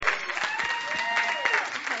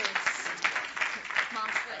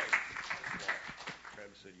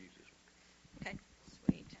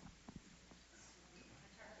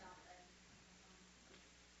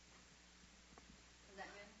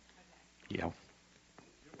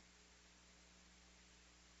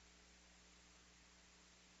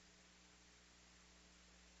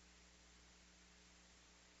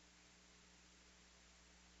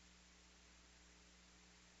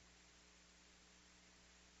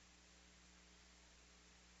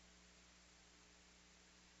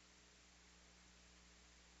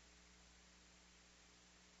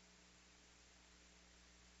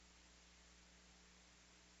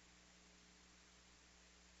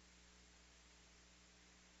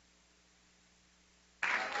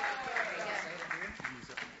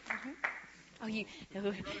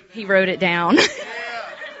he wrote it down. Okay.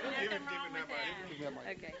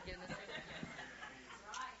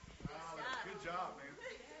 Good job, man.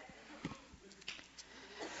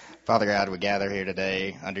 Father God, we gather here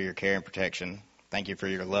today under your care and protection. Thank you for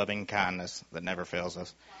your loving kindness that never fails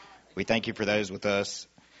us. We thank you for those with us,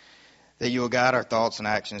 that you will guide our thoughts and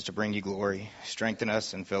actions to bring you glory. Strengthen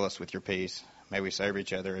us and fill us with your peace. May we serve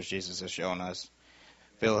each other as Jesus has shown us.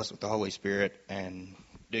 Fill us with the Holy Spirit and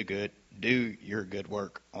do your good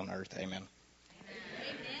work on earth. Amen.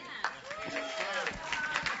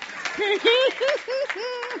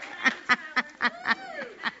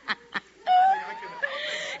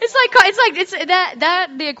 It's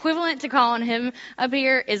the equivalent to calling him up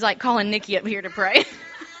here is like calling Nikki up here to pray.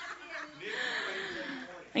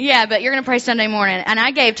 Yeah, but you're going to pray Sunday morning. And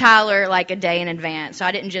I gave Tyler like a day in advance, so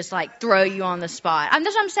I didn't just like throw you on the spot. That's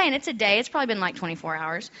what I'm saying. It's a day. It's probably been like 24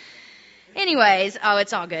 hours. Anyways,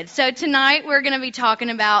 it's all good. So tonight we're going to be talking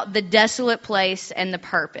about the desolate place and the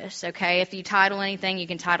purpose, okay? If you title anything, you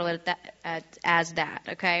can title it as that,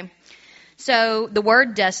 okay? So the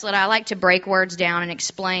word desolate, I like to break words down and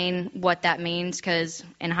explain what that means because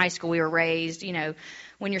in high school we were raised,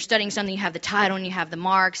 when you're studying something, you have the title and you have the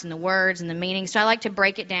marks and the words and the meaning. So I like to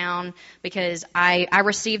break it down because I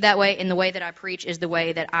receive that way, and the way that I preach is the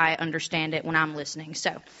way that I understand it when I'm listening.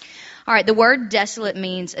 So, all right, the word desolate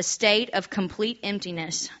means a state of complete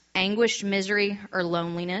emptiness, anguished misery, or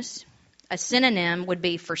loneliness. A synonym would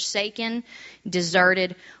be forsaken,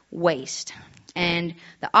 deserted, waste. And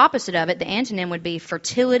the opposite of it, the antonym, would be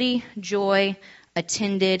fertility, joy,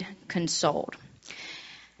 attended, consoled.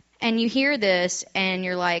 And you hear this and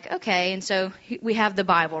you're like, okay, and so we have the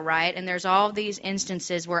Bible, right? And there's all these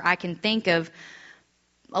instances where I can think of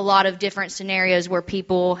a lot of different scenarios where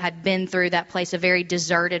people had been through that place, a very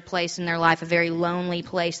deserted place in their life, a very lonely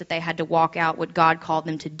place that they had to walk out what God called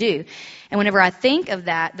them to do. And whenever I think of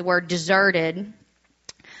that, the word deserted,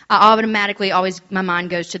 I automatically my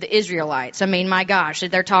mind goes to the Israelites. I mean, my gosh,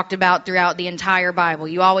 they're talked about throughout the entire Bible.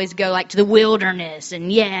 You always go like to the wilderness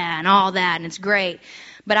and all that, and it's great.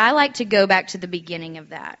 But I like to go back to the beginning of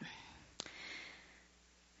that.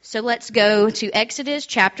 So let's go to Exodus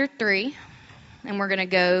chapter 3, and we're going to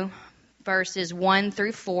go verses 1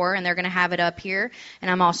 through 4, and they're going to have it up here,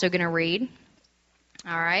 and I'm also going to read.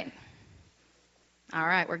 All right,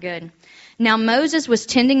 we're good. Now Moses was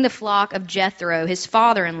tending the flock of Jethro, his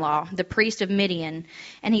father-in-law, the priest of Midian,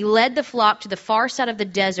 and he led the flock to the far side of the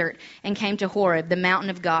desert and came to Horeb, the mountain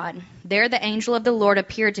of God. There the angel of the Lord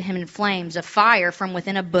appeared to him in flames of fire from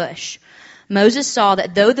within a bush. Moses saw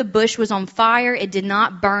that though the bush was on fire, it did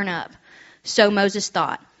not burn up. So Moses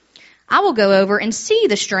thought, I will go over and see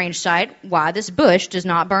the strange sight, why this bush does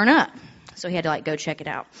not burn up. So he had to go check it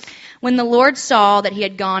out. When the Lord saw that he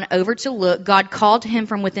had gone over to look, God called to him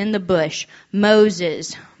from within the bush,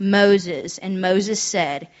 Moses, Moses. And Moses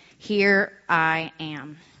said, Here I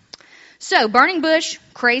am. So, burning bush,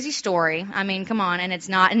 crazy story. I mean, come on, and it's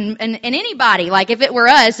not. And anybody, if it were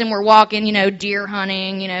us and we're walking, deer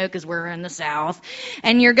hunting, because we're in the South,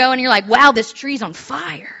 and you're like, wow, this tree's on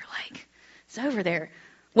fire. It's over there.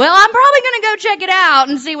 Well, I'm probably going to go check it out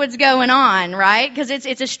and see what's going on, right? Because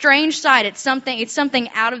it's a strange sight. It's something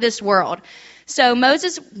out of this world. So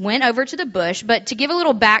Moses went over to the bush, but to give a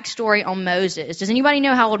little backstory on Moses, does anybody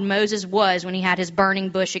know how old Moses was when he had his burning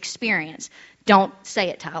bush experience? Don't say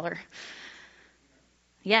it, Tyler.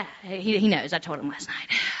 Yeah, he knows. I told him last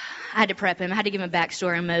night. I had to prep him. I had to give him a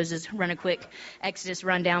backstory on Moses, run a quick Exodus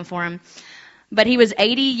rundown for him. But he was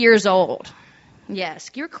 80 years old. Yes,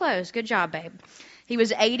 you're close. Good job, babe. He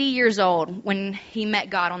was 80 years old when he met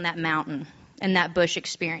God on that mountain and that bush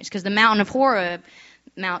experience. Because the mountain of Horeb,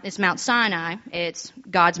 it's Mount Sinai. It's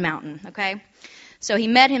God's mountain, okay? So he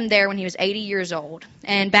met him there when he was 80 years old.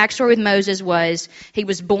 And backstory with Moses was he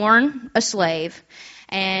was born a slave.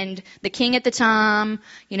 And the king at the time,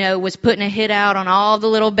 was putting a hit out on all the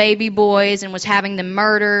little baby boys and was having them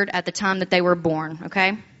murdered at the time that they were born,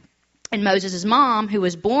 okay? And Moses' mom, who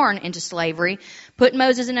was born into slavery, put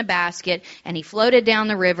Moses in a basket, and he floated down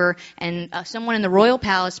the river, and someone in the royal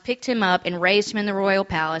palace picked him up and raised him in the royal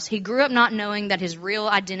palace. He grew up not knowing that his real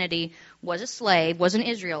identity was a slave, was an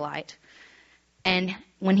Israelite. And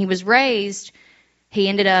when he was raised, he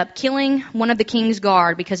ended up killing one of the king's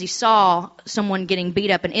guard because he saw someone getting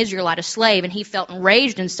beat up, an Israelite, a slave, and he felt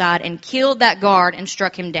enraged inside and killed that guard and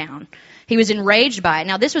struck him down. He was enraged by it.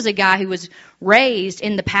 Now, this was a guy who was raised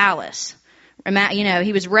in the palace.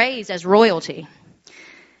 He was raised as royalty.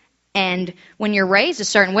 And when you're raised a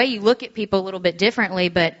certain way, you look at people a little bit differently,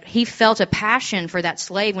 but he felt a passion for that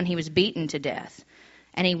slave when he was beaten to death.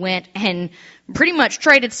 And he went and pretty much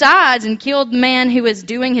traded sides and killed the man who was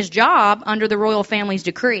doing his job under the royal family's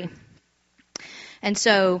decree. And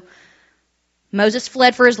so Moses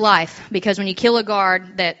fled for his life, because when you kill a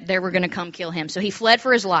guard, that they were going to come kill him. So he fled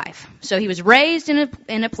for his life. So he was raised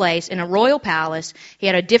in a place, in a royal palace. He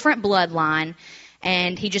had a different bloodline,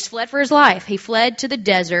 and he just fled for his life. He fled to the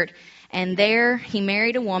desert, and there he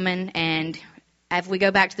married a woman, and if we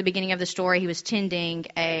go back to the beginning of the story, he was tending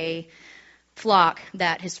a flock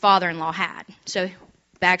that his father-in-law had. So,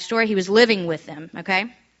 backstory, he was living with them,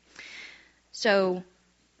 okay? So,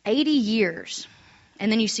 80 years.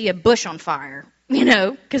 And then you see a bush on fire,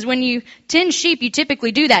 because when you tend sheep, you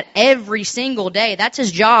typically do that every single day. That's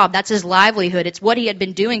his job. That's his livelihood. It's what he had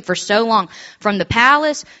been doing for so long, from the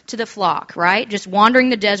palace to the flock, right? Just wandering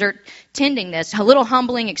the desert, tending this. A little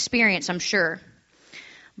humbling experience, I'm sure.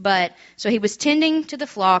 But, so he was tending to the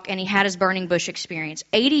flock, and he had his burning bush experience.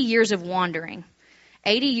 80 years of wandering.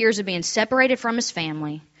 80 years of being separated from his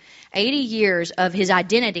family. 80 years of his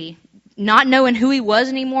identity, not knowing who he was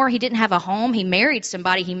anymore. He didn't have a home. He married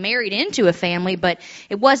somebody. He married into a family, but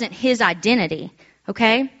it wasn't his identity.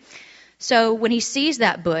 Okay? So when he sees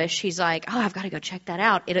that bush, he's like, oh, I've got to go check that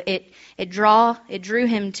out. It drew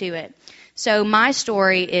him to it. So my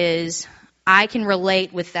story is, I can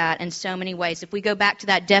relate with that in so many ways. If we go back to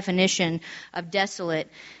that definition of desolate,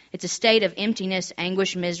 it's a state of emptiness,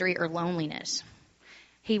 anguish, misery, or loneliness.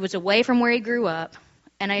 He was away from where he grew up.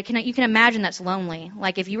 And you can imagine that's lonely.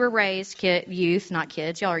 Like if you were raised youth, not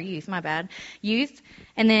kids, y'all are youth, my bad, youth,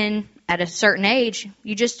 and then at a certain age,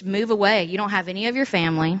 you just move away. You don't have any of your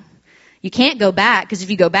family. You can't go back, because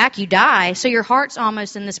if you go back, you die. So your heart's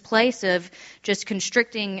almost in this place of just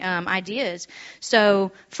constricting ideas.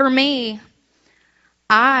 So for me,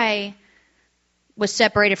 I was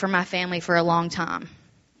separated from my family for a long time.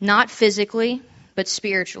 Not physically, but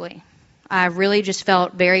spiritually. I really just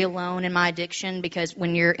felt very alone in my addiction, because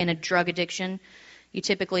when you're in a drug addiction, you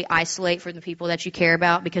typically isolate from the people that you care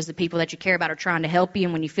about, because the people that you care about are trying to help you,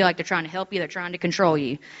 and when you feel like they're trying to help you, they're trying to control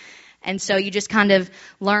you. And so you just kind of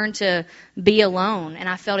learn to be alone. And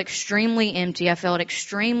I felt extremely empty. I felt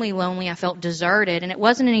extremely lonely. I felt deserted. And it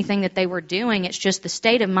wasn't anything that they were doing. It's just the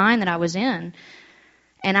state of mind that I was in.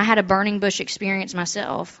 And I had a burning bush experience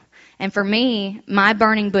myself. And for me, my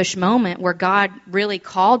burning bush moment where God really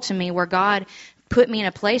called to me, where God put me in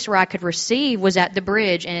a place where I could receive, was at the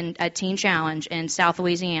bridge in a Teen Challenge in South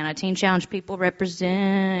Louisiana. Teen Challenge people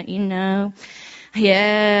represent,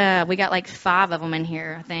 Yeah, we got like 5 of them in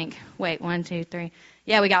here, I think. Wait, 1, 2, 3.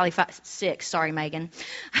 Yeah, we got like 5, 6. Sorry, Megan,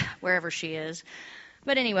 wherever she is.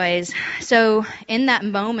 But anyways, so in that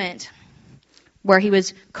moment where he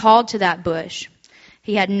was called to that bush,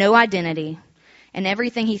 he had no identity. And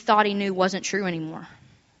everything he thought he knew wasn't true anymore.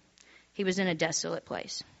 He was in a desolate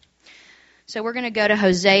place. So we're going to go to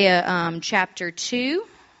Hosea chapter 2,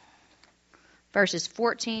 verses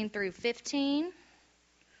 14 through 15.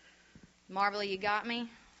 Marvel, you got me?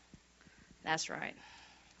 That's right.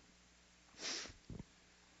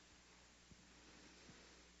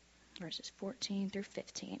 Verses 14 through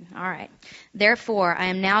 15. All right. Therefore, I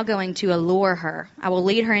am now going to allure her. I will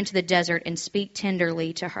lead her into the desert and speak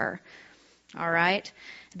tenderly to her. All right.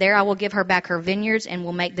 There I will give her back her vineyards and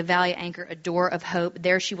will make the valley anchor a door of hope.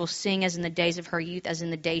 There she will sing as in the days of her youth, as in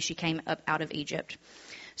the day she came up out of Egypt.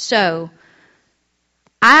 So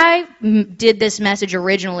I did this message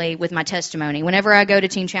originally with my testimony. Whenever I go to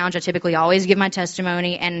Teen Challenge, I typically always give my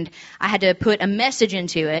testimony, and I had to put a message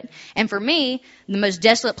into it. And for me, the most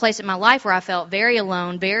desolate place in my life where I felt very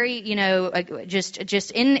alone, very,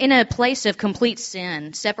 just in a place of complete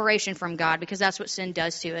sin, separation from God, because that's what sin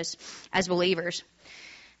does to us as believers.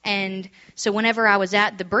 And so whenever I was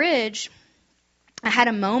at the bridge, I had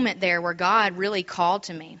a moment there where God really called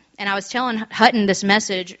to me. And I was telling Hutton this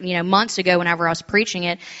message, months ago whenever I was preaching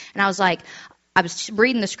it. And I was like, I was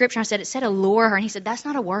reading the scripture. I said, it said allure her. And he said, that's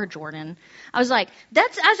not a word, Jordan. I was like,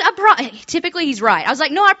 typically he's right. I was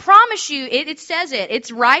like, no, I promise you, it says it.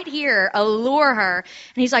 It's right here, allure her.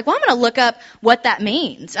 And he's like, well, I'm going to look up what that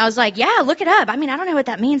means. I was like, yeah, look it up. I don't know what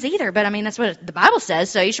that means either, but that's what the Bible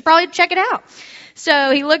says. So you should probably check it out.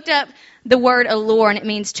 So he looked up the word allure, and it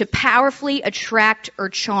means to powerfully attract or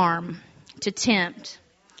charm, to tempt.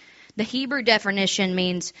 The Hebrew definition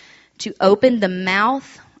means to open the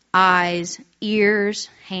mouth, eyes, ears,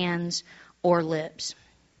 hands, or lips.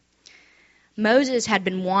 Moses had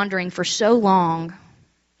been wandering for so long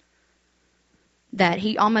that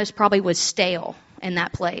he almost probably was stale in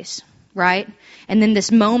that place. right? And then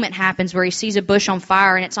this moment happens where he sees a bush on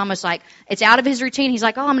fire, and it's almost like it's out of his routine. He's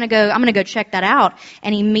like, "Oh, I'm gonna go check that out."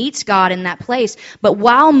 And he meets God in that place. But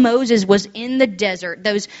while Moses was in the desert,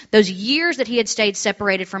 those years that he had stayed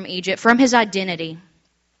separated from Egypt, from his identity,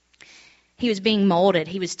 he was being molded.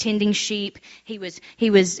 He was tending sheep. He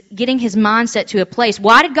was getting his mindset to a place.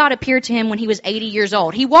 Why did God appear to him when he was 80 years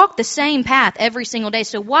old? He walked the same path every single day.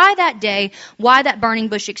 So why that day? Why that burning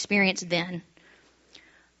bush experience then?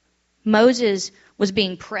 Moses was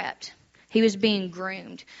being prepped. He was being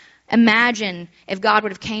groomed. Imagine if God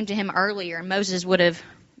would have came to him earlier and Moses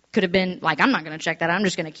could have been like, "I'm not going to check that. I'm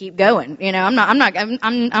just going to keep going.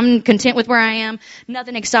 I'm content with where I am.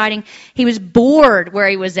 Nothing exciting." He was bored where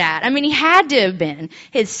he was at. I mean, he had to have been.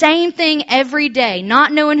 His same thing every day,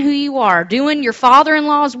 not knowing who you are, doing your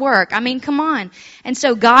father-in-law's work. I mean, come on. And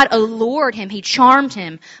so God allured him. He charmed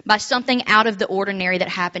him by something out of the ordinary that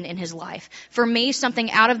happened in his life. For me,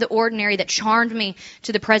 something out of the ordinary that charmed me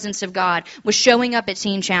to the presence of God was showing up at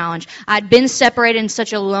Teen Challenge. I'd been separated in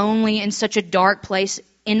such a lonely and such a dark place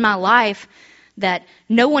in my life that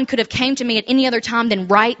no one could have came to me at any other time than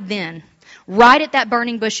right then. Right at that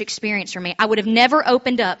burning bush experience for me. I would have never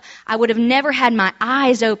opened up. I would have never had my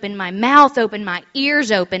eyes open, my mouth open, my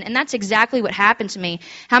ears open. And that's exactly what happened to me.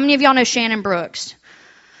 How many of y'all know Shannon Brooks?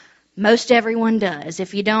 Most everyone does.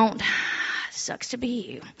 If you don't, sucks to be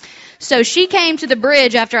you. So she came to the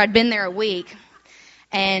bridge after I'd been there a week.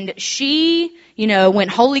 And she, went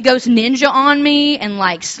Holy Ghost ninja on me and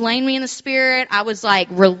like slain me in the spirit. I was like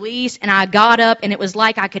released, and I got up, and it was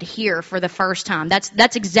like I could hear for the first time.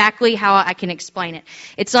 That's exactly how I can explain it.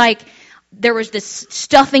 It's like there was this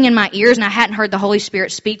stuffing in my ears, and I hadn't heard the Holy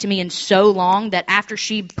Spirit speak to me in so long that after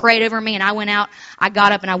she prayed over me and I went out, I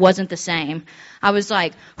got up and I wasn't the same. I was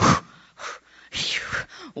like,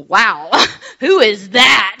 wow, who is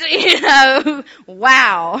that?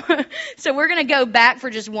 Wow. So we're going to go back for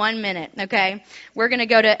just 1 minute, okay? We're going to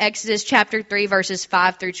go to Exodus chapter 3, verses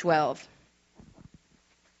 5 through 12.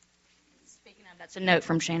 Speaking of, that's a note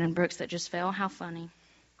from Shannon Brooks that just fell. How funny.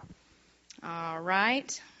 All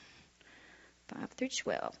right. 5 through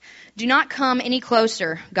 12. "Do not come any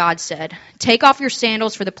closer," God said. "Take off your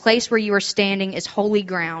sandals, for the place where you are standing is holy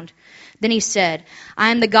ground." Then he said,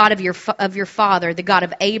 "I am the God of your father, the God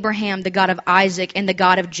of Abraham, the God of Isaac, and the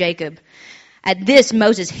God of Jacob." At this,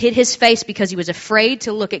 Moses hid his face because he was afraid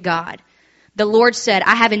to look at God. The Lord said,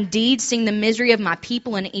 "I have indeed seen the misery of my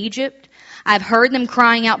people in Egypt. I have heard them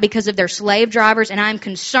crying out because of their slave drivers, and I am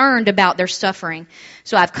concerned about their suffering.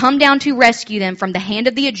 So I've come down to rescue them from the hand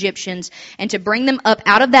of the Egyptians and to bring them up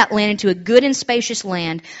out of that land into a good and spacious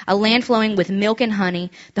land, a land flowing with milk and honey,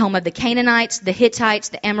 the home of the Canaanites, the Hittites,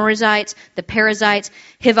 the Amorites, the Perizzites,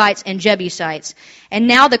 Hivites, and Jebusites. And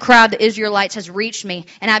now the cry of the Israelites has reached me,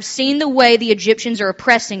 and I've seen the way the Egyptians are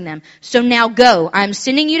oppressing them. So now go, I am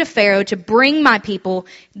sending you to Pharaoh to bring my people,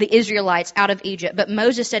 the Israelites, out of Egypt." But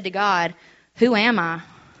Moses said to God, "Who am I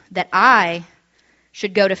that I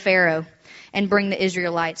should go to Pharaoh and bring the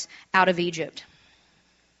Israelites out of Egypt?"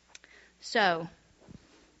 So,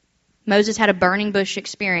 Moses had a burning bush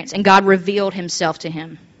experience, and God revealed himself to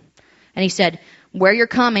him. And he said, where you're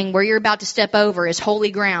coming, where you're about to step over is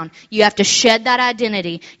holy ground. You have to shed that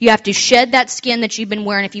identity. You have to shed that skin that you've been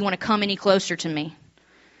wearing if you want to come any closer to me.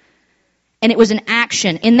 And it was an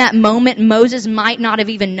action. In that moment, Moses might not have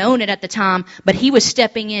even known it at the time, but he was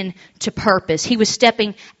stepping in to purpose. He was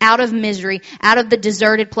stepping out of misery, out of the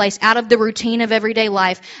deserted place, out of the routine of everyday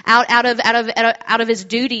life, out of his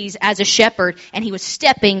duties as a shepherd, and he was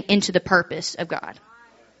stepping into the purpose of God.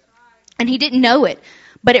 And he didn't know it,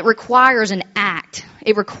 but it requires an act.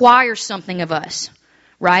 It requires something of us.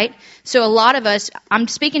 Right? So a lot of us, I'm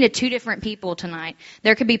speaking to two different people tonight.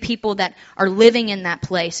 There could be people that are living in that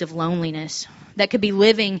place of loneliness, that could be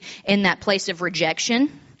living in that place of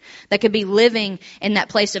rejection, that could be living in that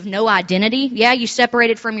place of no identity. Yeah, you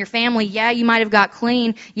separated from your family. Yeah, you might have got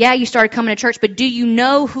clean. Yeah, you started coming to church, but do you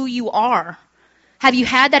know who you are? Have you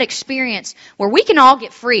had that experience where we can all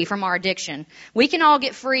get free from our addiction? We can all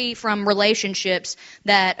get free from relationships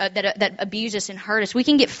that abuse us and hurt us. We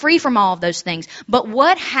can get free from all of those things. But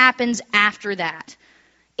what happens after that?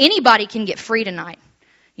 Anybody can get free tonight.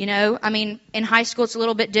 You know, I mean, in high school it's a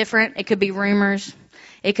little bit different. It could be rumors.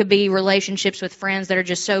 It could be relationships with friends that are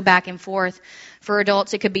just so back and forth. For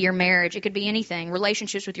adults, it could be your marriage. It could be anything.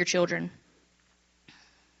 Relationships with your children.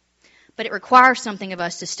 But it requires something of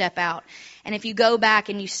us to step out. And if you go back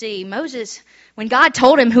and you see Moses, when God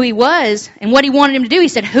told him who he was and what he wanted him to do, he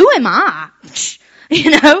said, who am I?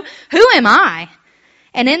 You know, who am I?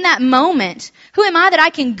 And in that moment, who am I that I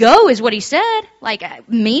can go is what he said. Like,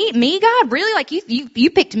 me, God, really? Like, you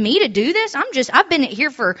picked me to do this? I've been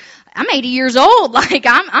here I'm 80 years old. Like,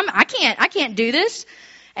 I can't do this.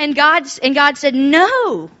 And God said,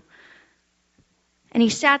 no. And he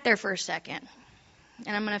sat there for a second.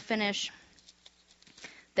 And I'm going to finish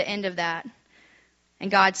the end of that. And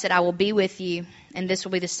God said, I will be with you, and this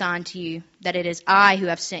will be the sign to you that it is I who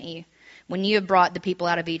have sent you. When you have brought the people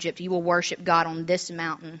out of Egypt, you will worship God on this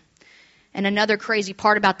mountain. And another crazy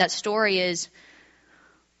part about that story is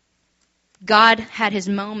God had his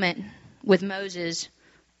moment with Moses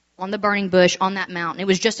on the burning bush on that mountain. It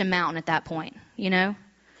was just a mountain at that point, you know.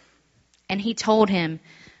 And he told him,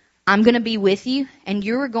 I'm going to be with you, and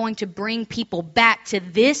you're going to bring people back to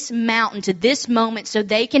this mountain, to this moment, so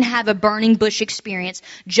they can have a burning bush experience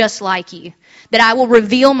just like you. That I will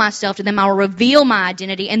reveal myself to them, I will reveal my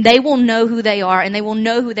identity, and they will know who they are, and they will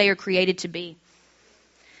know who they are created to be.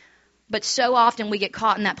 But so often we get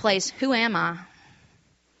caught in that place, who am I?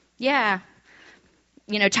 Yeah.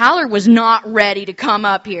 You know, Tyler was not ready to come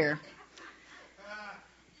up here.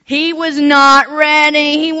 He was not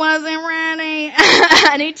ready. He wasn't ready.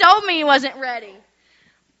 And he told me he wasn't ready.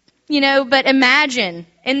 You know, but imagine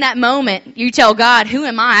in that moment, you tell God, who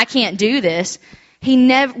am I? I can't do this.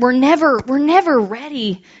 We're never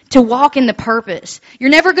ready to walk in the purpose. You're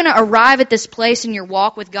never going to arrive at this place in your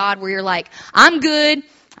walk with God where you're like, I'm good.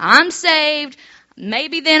 I'm saved.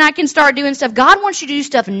 Maybe then I can start doing stuff. God wants you to do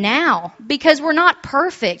stuff now because we're not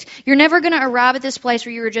perfect. You're never going to arrive at this place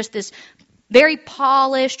where you're just this very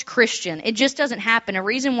polished Christian. It just doesn't happen. A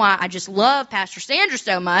reason why I just love Pastor Sandra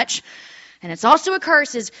so much, and it's also a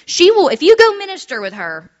curse, is she will, if you go minister with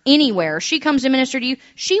her anywhere, she comes to minister to you,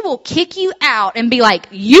 she will kick you out and be like,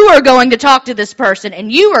 you are going to talk to this person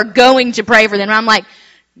and you are going to pray for them. And I'm like,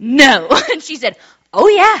 no. And she said, oh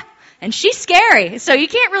yeah. And she's scary. So you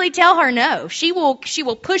can't really tell her no. She will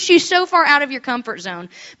push you so far out of your comfort zone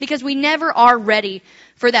because we never are ready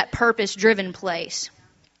for that purpose-driven place.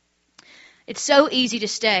 It's so easy to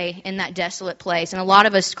stay in that desolate place. And a lot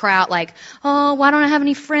of us cry out like, oh, why don't I have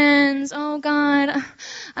any friends? Oh, God,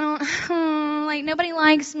 like, nobody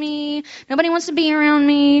likes me. Nobody wants to be around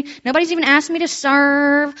me. Nobody's even asked me to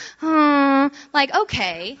serve. Like,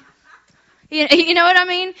 okay. You know what I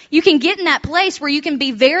mean? You can get in that place where you can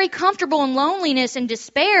be very comfortable in loneliness and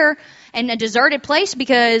despair and a deserted place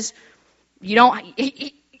because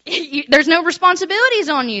there's no responsibilities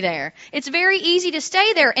on you there. It's very easy to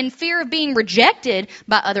stay there, and fear of being rejected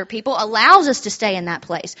by other people allows us to stay in that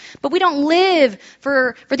place. But we don't live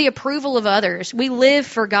for the approval of others. We live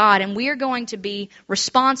for God, and we are going to be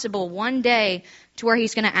responsible one day to where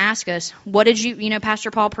he's going to ask us, what did you Pastor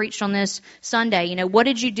Paul preached on this Sunday, what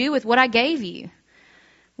did you do with what I gave you?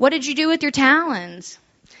 What did you do with your talents?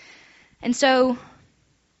 And so,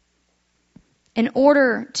 in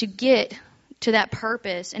order to get to that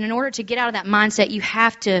purpose, and in order to get out of that mindset, you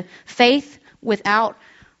have to, faith without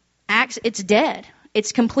acts, it's dead.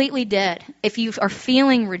 It's completely dead. If you are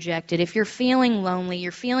feeling rejected, if you're feeling lonely,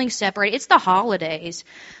 you're feeling separated, it's the holidays.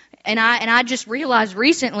 And I just realized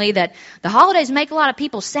recently that the holidays make a lot of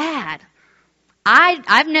people sad.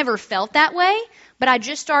 I've never felt that way, but I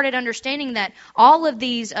just started understanding that all of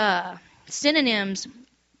these synonyms,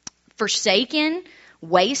 forsaken,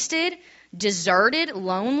 wasted, deserted,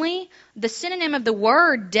 lonely, the synonym of the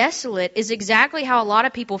word desolate is exactly how a lot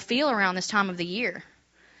of people feel around this time of the year.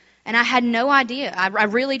 And I had no idea. I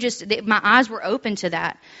really my eyes were open to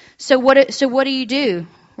that. So what do you do,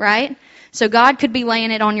 right? So God could be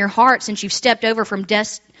laying it on your heart since you've stepped over from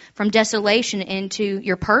desolation into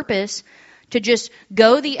your purpose to just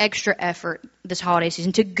go the extra effort this holiday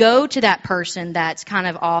season, to go to that person that's kind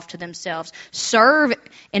of off to themselves. Serve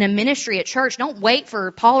in a ministry at church. Don't wait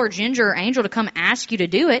for Paul or Ginger or Angel to come ask you to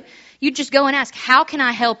do it. You just go and ask, how can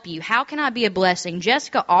I help you? How can I be a blessing?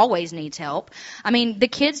 Jessica always needs help. I mean, the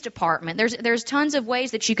kids department, there's tons of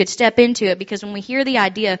ways that you could step into it, because when we hear the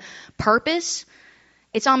idea purpose,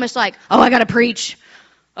 it's almost like, oh, I got to preach.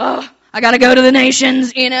 Oh, I got to go to the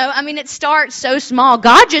nations, I mean, it starts so small.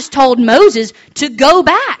 God just told Moses to go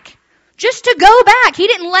back. Just to go back. He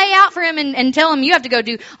didn't lay out for him and tell him, you have to go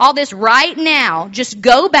do all this right now. Just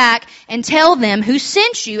go back and tell them who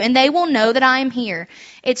sent you, and they will know that I am here.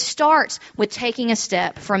 It starts with taking a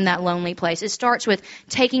step from that lonely place. It starts with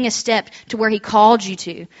taking a step to where he called you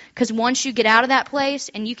to. Because once you get out of that place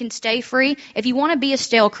and you can stay free, if you want to be a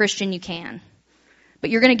stale Christian, you can. But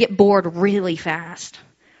you're going to get bored really fast.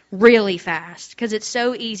 Really fast, because it's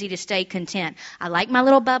so easy to stay content. I like my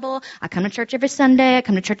little bubble. I come to church every Sunday. I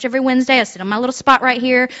come to church every Wednesday. I sit on my little spot right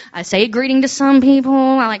here. I say a greeting to some people.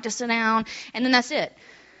 I like to sit down, and then that's it.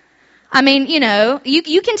 I mean,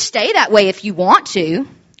 you can stay that way if you want to,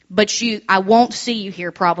 but I won't see you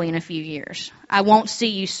here probably in a few years. I won't see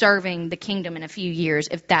you serving the kingdom in a few years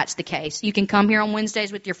if that's the case. You can come here on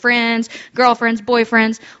Wednesdays with your friends, girlfriends,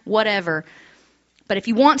 boyfriends, whatever. But if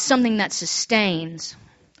you want something that sustains,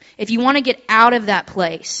 if you want to get out of that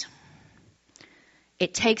place,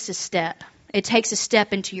 it takes a step. It takes a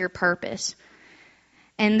step into your purpose.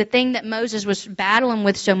 And the thing that Moses was battling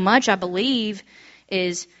with so much, I believe,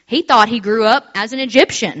 is he thought he grew up as an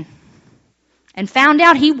Egyptian and found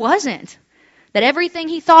out he wasn't. That everything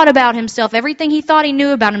he thought about himself, everything he thought he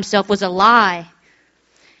knew about himself was a lie.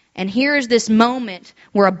 And here is this moment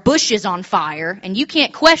where a bush is on fire, and you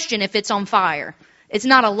can't question if it's on fire. It's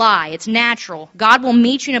not a lie. It's natural. God will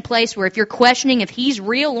meet you in a place where if you're questioning if He's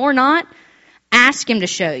real or not, ask Him to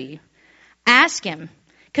show you. Ask Him,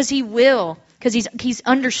 because He will. Because he's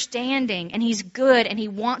understanding, and He's good, and He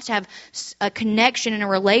wants to have a connection and a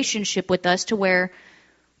relationship with us to where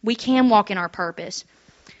we can walk in our purpose.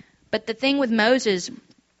 But the thing with Moses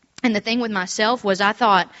and the thing with myself was I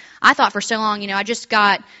thought for so long, I just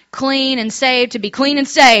got clean and saved to be clean and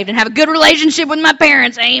saved and have a good relationship with my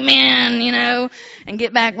parents. Amen, and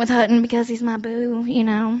get back with Hutton because he's my boo,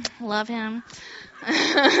 love him.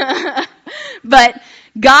 But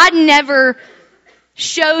God never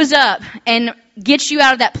shows up and gets you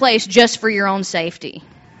out of that place just for your own safety.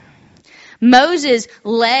 Moses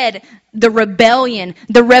led the rebellion,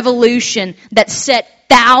 the revolution that set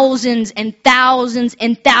thousands and thousands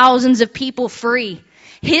and thousands of people free.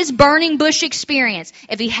 His burning bush experience,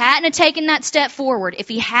 if he hadn't have taken that step forward, if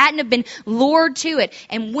he hadn't have been lured to it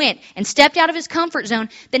and went and stepped out of his comfort zone,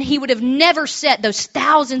 then he would have never set those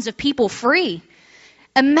thousands of people free.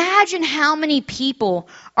 Imagine how many people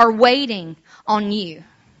are waiting on you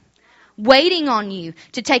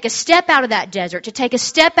to take a step out of that desert, to take a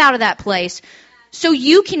step out of that place, so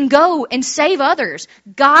you can go and save others.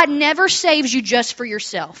 God never saves you just for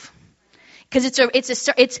yourself, because it's a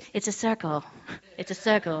circle. It's a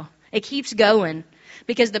circle. It keeps going,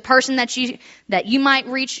 because the person that you might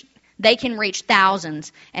reach, they can reach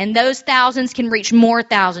thousands, and those thousands can reach more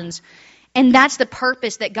thousands. And that's the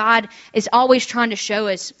purpose that God is always trying to show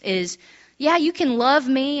us is, yeah, you can love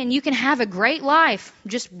me and you can have a great life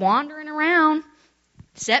just wandering around,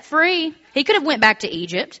 set free. He could have went back to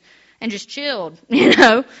Egypt and just chilled,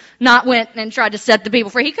 not went and tried to set the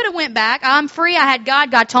people free. He could have went back. I'm free. I had God.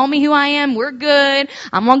 God told me who I am. We're good.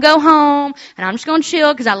 I'm going to go home and I'm just going to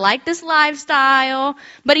chill because I like this lifestyle.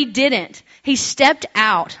 But he didn't. He stepped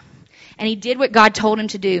out. And he did what God told him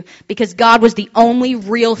to do because God was the only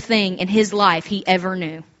real thing in his life he ever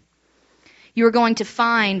knew. You are going to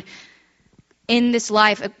find in this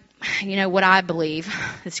life, what I believe,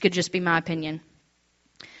 this could just be my opinion,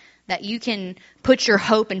 that you can put your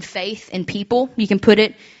hope and faith in people. You can put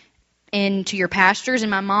it into your pastors.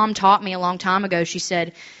 And my mom taught me a long time ago, she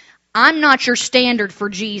said, I'm not your standard for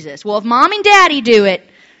Jesus. Well, if mom and daddy do it,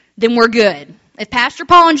 then we're good. If Pastor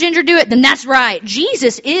Paul and Ginger do it, then that's right.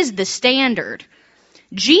 Jesus is the standard.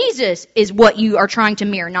 Jesus is what you are trying to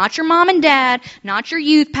mirror. Not your mom and dad, not your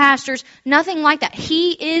youth pastors, nothing like that.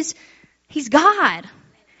 He's God.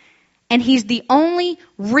 And He's the only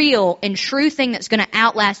real and true thing that's going to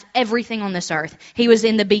outlast everything on this earth. He was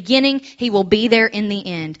in the beginning. He will be there in the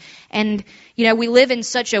end. And, we live in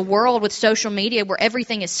such a world with social media where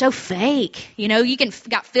everything is so fake. You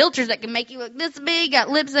got filters that can make you look this big, got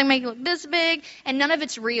lips that make you look this big, and none of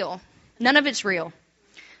it's real. None of it's real.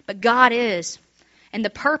 But God is. And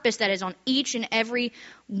the purpose that is on each and every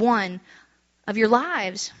one of your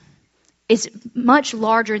lives is much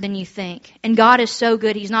larger than you think. And God is so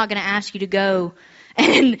good, He's not going to ask you to go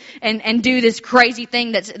and do this crazy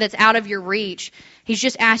thing that's out of your reach. He's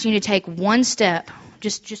just asking you to take one step,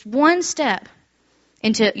 just one step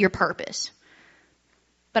into your purpose.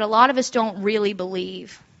 But a lot of us don't really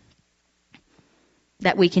believe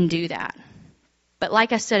that we can do that. But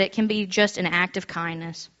like I said, it can be just an act of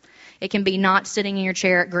kindness. It can be not sitting in your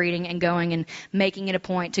chair at greeting and going and making it a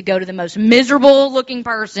point to go to the most miserable looking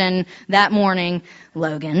person that morning,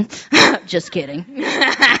 Logan. Just kidding.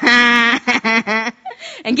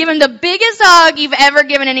 And give him the biggest hug you've ever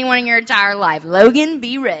given anyone in your entire life. Logan,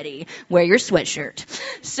 be ready. Wear your sweatshirt.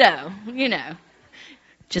 So,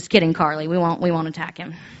 just kidding, Carly. We won't attack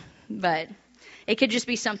him. But it could just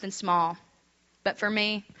be something small. But for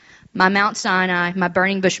me, my Mount Sinai, my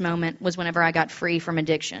burning bush moment was whenever I got free from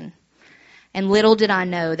addiction. And little did I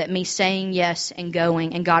know that me saying yes and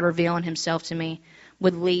going and God revealing Himself to me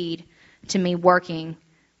would lead to me working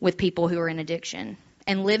with people who are in addiction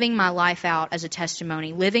and living my life out as a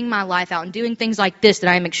testimony, living my life out and doing things like this that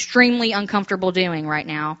I am extremely uncomfortable doing right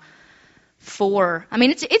now 4. I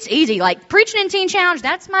mean, it's easy. Like, preaching in Teen Challenge,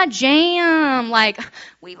 that's my jam. Like,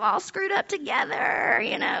 we've all screwed up together,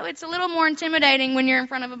 you know. It's a little more intimidating when you're in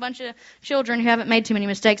front of a bunch of children who haven't made too many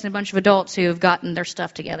mistakes and a bunch of adults who have gotten their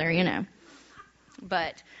stuff together, you know.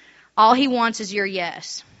 But all he wants is your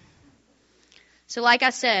yes. So like I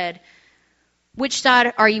said, which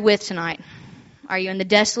side are you with tonight? Are you in the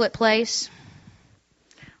desolate place?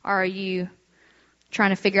 Or are you trying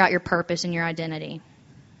to figure out your purpose and your identity?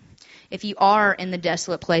 If you are in the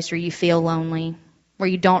desolate place where you feel lonely, where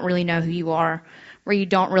you don't really know who you are, where you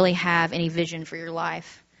don't really have any vision for your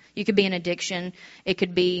life, you could be an addiction, it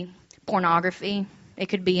could be pornography, it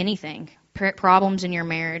could be anything, problems in your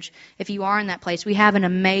marriage. If you are in that place, we have an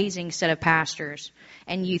amazing set of pastors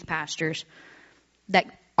and youth pastors that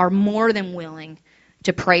are more than willing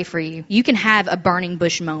to pray for you. You can have a burning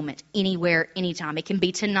bush moment anywhere, anytime. It can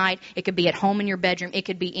be tonight. It could be at home in your bedroom. It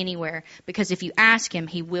could be anywhere. Because if you ask him,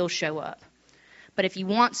 he will show up. But if you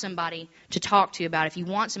want somebody to talk to you about, if you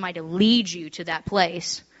want somebody to lead you to that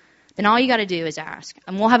place, then all you got to do is ask.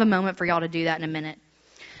 And we'll have a moment for y'all to do that in a minute.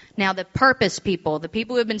 Now, the purpose people, the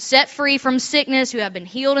people who have been set free from sickness, who have been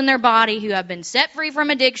healed in their body, who have been set free from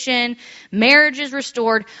addiction, marriage is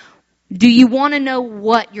restored. Do you want to know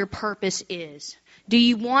what your purpose is? Do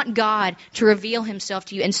you want God to reveal himself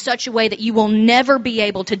to you in such a way that you will never be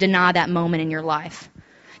able to deny that moment in your life?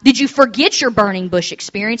 Did you forget your burning bush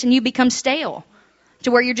experience and you become stale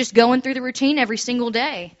to where you're just going through the routine every single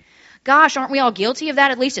day? Gosh, aren't we all guilty of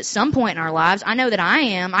that at least at some point in our lives? I know that I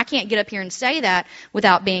am. I can't get up here and say that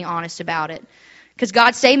without being honest about it. Because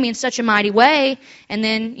God saved me in such a mighty way, and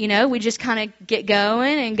then, you know, we just kind of get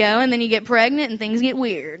going, and then you get pregnant and things get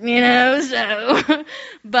weird, you know, so.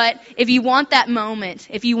 But if you want that moment,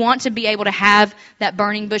 if you want to be able to have that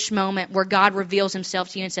burning bush moment where God reveals himself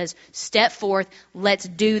to you and says, step forth, let's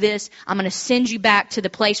do this. I'm going to send you back to the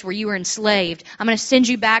place where you were enslaved. I'm going to send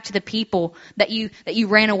you back to the people that you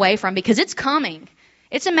ran away from, because it's coming.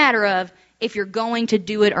 It's a matter of if you're going to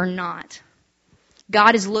do it or not.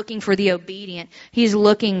 God is looking for the obedient. He's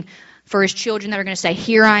looking for his children that are going to say,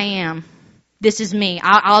 here I am. This is me.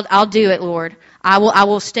 I'll do it, Lord. I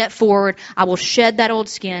will step forward. I will shed that old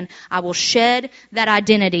skin. I will shed that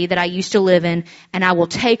identity that I used to live in, and I will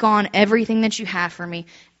take on everything that you have for me,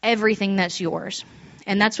 everything that's yours.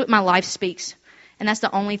 And that's what my life speaks. And that's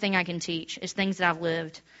the only thing I can teach, is things that I've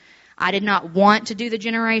lived. I did not want to do the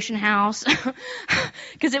Generation House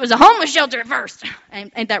because it was a homeless shelter at first.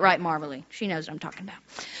 Ain't that right, Marvelly? She knows what I'm talking about.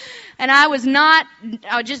 And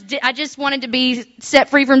I just wanted to be set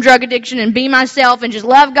free from drug addiction and be myself and just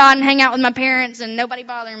love God and hang out with my parents and nobody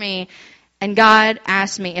bother me. And God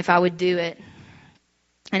asked me if I would do it.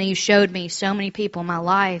 And he showed me so many people in my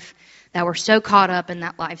life that were so caught up in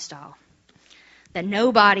that lifestyle that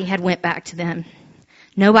nobody had went back to them.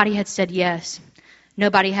 Nobody had said yes.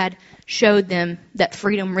 Nobody had showed them that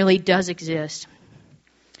freedom really does exist.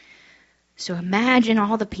 So imagine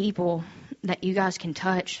all the people that you guys can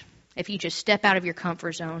touch if you just step out of your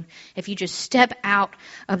comfort zone, if you just step out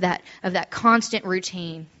of that constant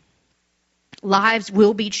routine. Lives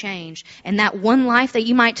will be changed. And that one life that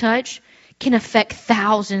you might touch can affect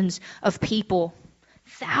thousands of people.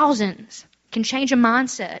 Thousands. Can change a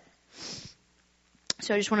mindset.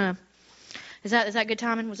 So I just want to... Is that good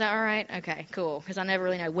timing? Was that all right? Okay, cool. Because I never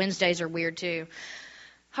really know. Wednesdays are weird too.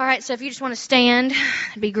 All right, so if you just want to stand,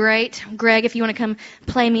 it'd be great. Greg, if you want to come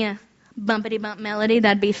play me a bumpity bump melody,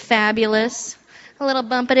 that'd be fabulous. A little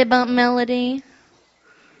bumpity bump melody.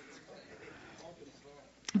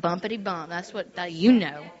 Bumpity bump. That's what you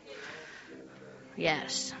know.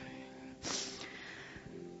 Yes.